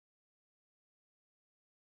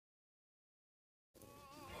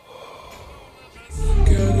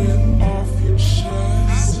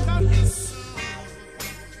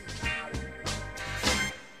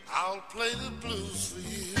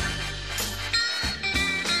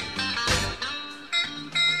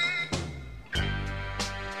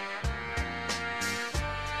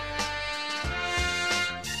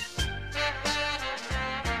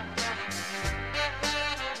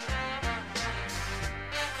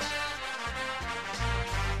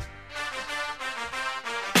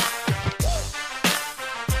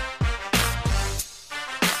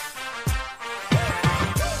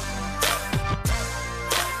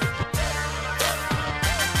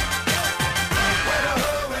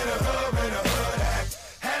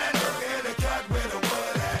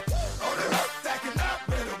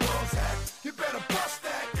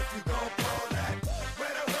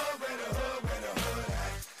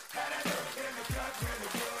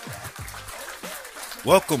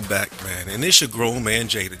Welcome back, man. And it's your grown man,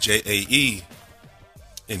 Jay, the Jae.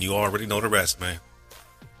 And you already know the rest, man.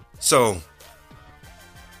 So,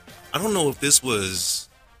 I don't know if this was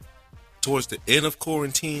towards the end of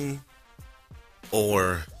quarantine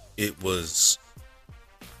or it was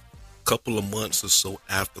a couple of months or so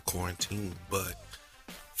after quarantine, but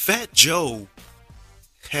Fat Joe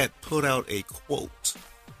had put out a quote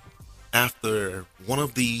after one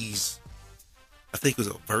of these, I think it was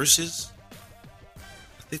a verses.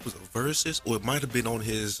 I think it was a verses, or it might have been on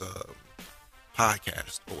his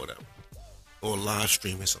podcast or whatever, or live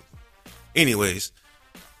stream or something. Anyways,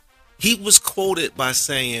 he was quoted by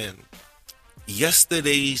saying,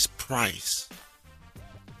 "Yesterday's price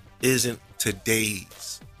isn't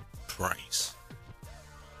today's price."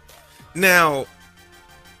 Now,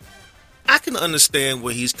 I can understand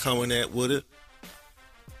where he's coming at with it,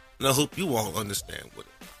 and I hope you all understand with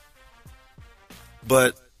it.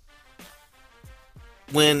 But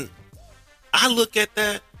when I look at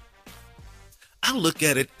that, I look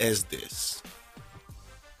at it as this: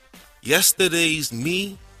 yesterday's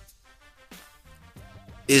me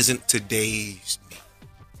isn't today's me.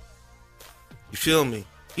 You feel me?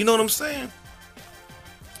 You know what I'm saying?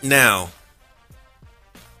 Now,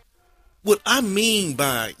 what I mean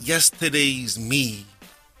by yesterday's me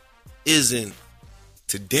isn't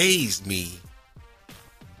today's me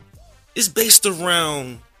is based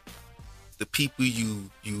around the people you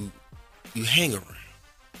hang around.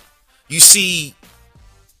 You see,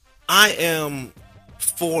 I am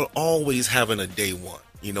for always having a day one.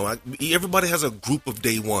 You know, everybody has a group of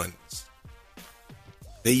day ones.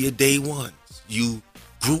 They're your day ones. You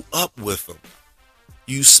grew up with them.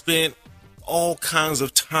 You spent all kinds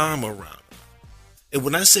of time around them. And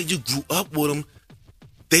when I say you grew up with them,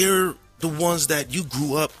 they're the ones that you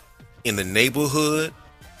grew up in the neighborhood,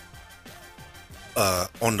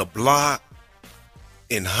 on the block,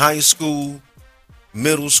 in high school,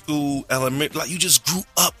 middle school, elementary. Like, you just grew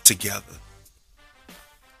up together.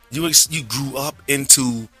 You grew up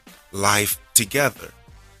into life together.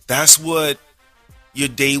 That's what your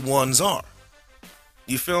day ones are.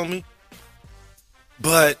 You feel me?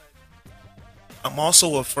 But I'm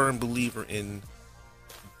also a firm believer in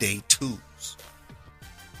day twos.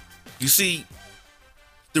 You see,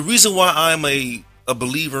 the reason why I'm a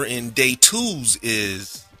believer in day twos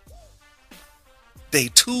is day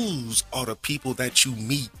twos are the people that you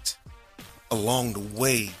meet along the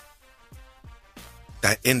way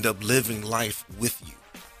that end up living life with you.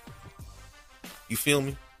 You feel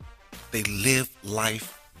me? They live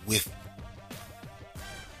life with you.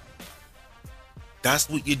 That's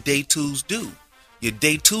what your day twos do. Your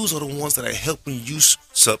day twos are the ones that are helping you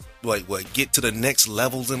get to the next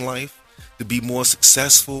levels in life, to be more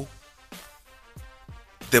successful.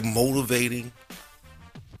 They're motivating.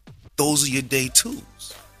 Those are your day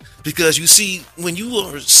twos. Because you see, when you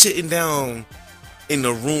are sitting down in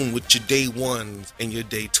the room with your day ones and your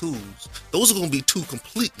day twos, those are going to be two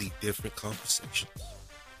completely different conversations.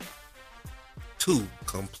 Two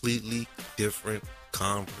completely different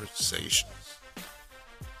conversations.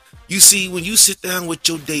 You see, when you sit down with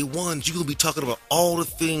your day ones, you're going to be talking about all the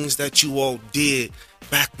things that you all did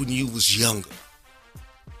back when you was younger.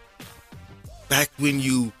 Back when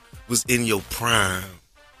you was in your prime.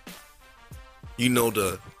 You know,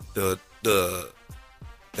 the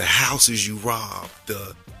houses you robbed,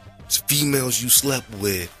 the females you slept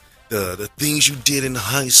with, the things you did in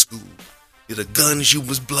high school, the guns you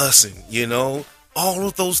was blessing, you know, all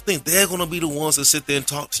of those things. They're going to be the ones that sit there and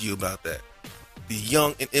talk to you about that. The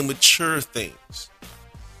young and immature things.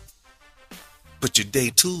 But your day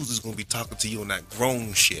twos is going to be talking to you on that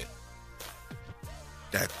grown shit.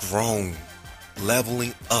 That grown,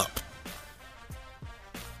 leveling up.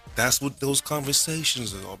 That's what those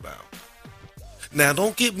conversations are about. Now,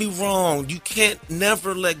 don't get me wrong. You can't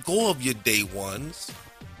never let go of your day ones.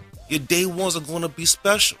 Your day ones are going to be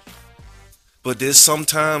special. But there's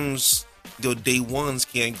sometimes your day ones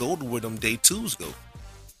can't go to where them day twos go.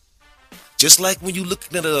 Just like when you're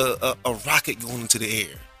looking at a rocket going into the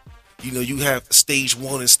air. You know, you have stage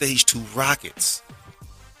 1 and stage 2 rockets.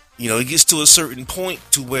 You know, it gets to a certain point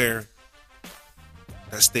to where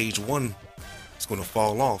that stage 1 is going to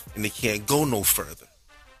fall off and they can't go no further.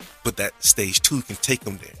 But that stage 2 can take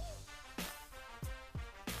them there.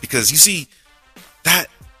 Because you see, that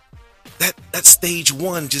stage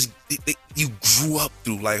 1 just, you grew up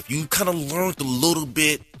through life. You kind of learned a little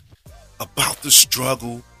bit about the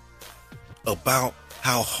struggle, about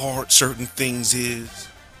how hard certain things is.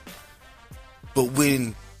 But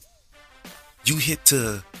when you hit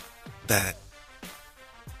to that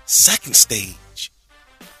second stage,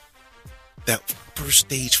 that first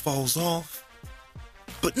stage falls off,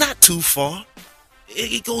 but not too far.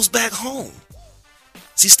 It goes back home.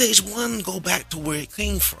 See, stage one go back to where it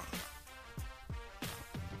came from.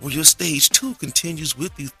 Well, your stage two continues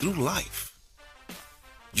with you through life.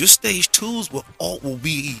 Your stage twos will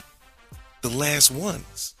be the last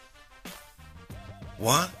ones.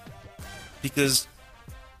 Why? Because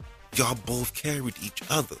y'all both carried each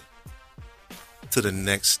other to the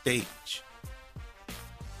next stage,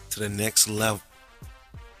 to the next level.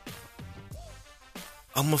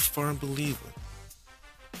 I'm a firm believer.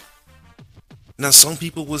 Now, some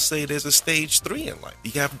people would say there's a stage three in life.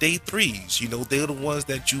 You have day threes. They're the ones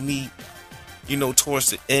that you meet, towards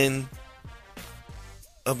the end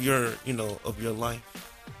of your life.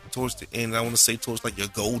 Towards the end, I want to say towards like your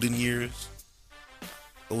golden years.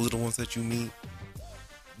 Those are the ones that you meet.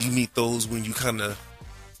 You meet those when you starting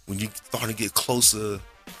to get closer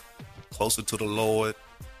to the Lord,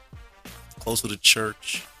 closer to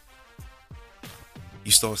church.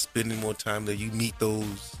 You start spending more time there. You meet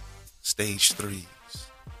those stage threes.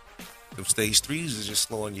 Them stage threes is just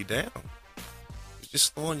slowing you down. It's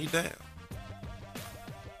just slowing you down.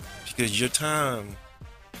 Because your time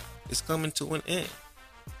is coming to an end.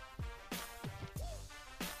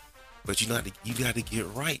 But you got to get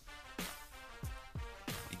right.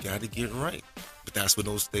 You got to get right. But that's when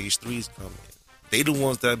those stage threes come in. They the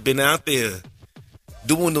ones that have been out there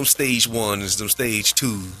doing them stage ones, them stage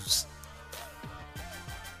twos.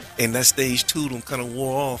 And that stage two, them kind of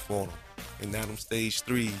wore off on them. And now them stage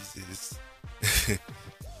threes is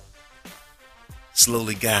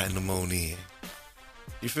slowly guiding them on in.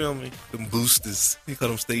 You feel me? Them boosters. They call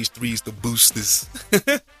them stage threes the boosters.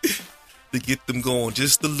 To get them going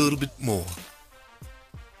just a little bit more.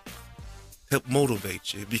 Help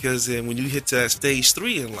motivate you. Because then when you hit to that stage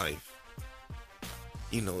three in life,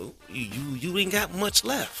 you ain't got much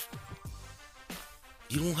left.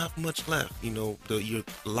 You don't have much left. A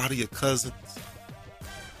lot of your cousins,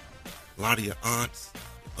 a lot of your aunts,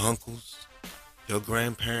 your uncles, your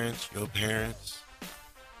grandparents, your parents,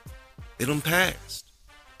 they done passed.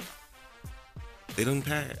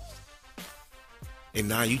 And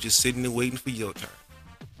now you just sitting there waiting for your turn.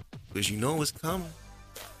 Because you know it's coming.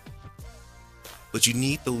 But you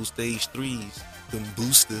need those stage threes, them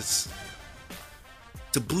boosters,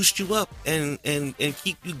 to boost you up and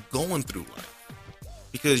keep you going through life.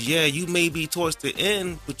 Because you may be towards the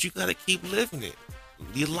end, but you gotta keep living it.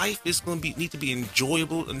 Your life is gonna need to be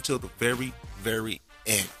enjoyable until the very, very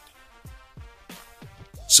end.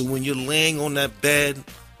 So when you're laying on that bed,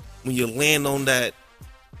 when you're laying on that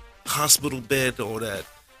hospital bed or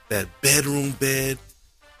that bedroom bed,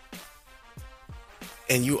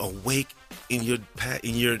 and you're awake in your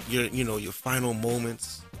final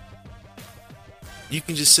moments, you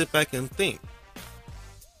can just sit back and think,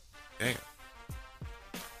 damn,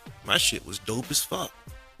 my shit was dope as fuck.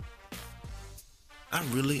 I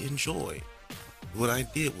really enjoyed what I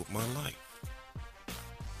did with my life.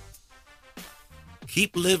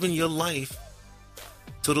 Keep living your life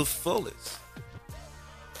to the fullest.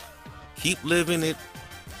 Keep living it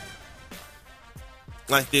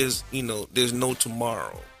like there's no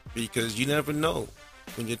tomorrow, because you never know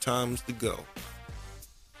when your time's to go.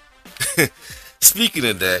 Speaking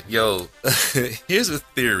of that, here's a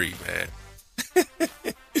theory, man.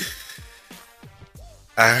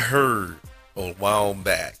 I heard a while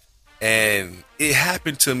back, and it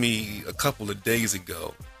happened to me a couple of days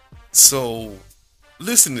ago. So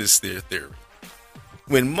listen to this theory.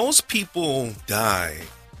 When most people die,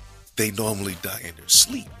 they normally die in their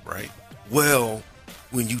sleep, right? Well,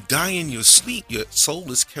 when you die in your sleep, your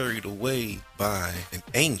soul is carried away by an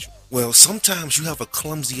angel. Well, sometimes you have a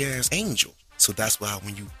clumsy ass angel. So that's why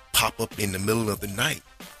when you pop up in the middle of the night,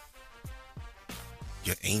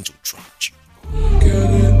 your angel dropped you.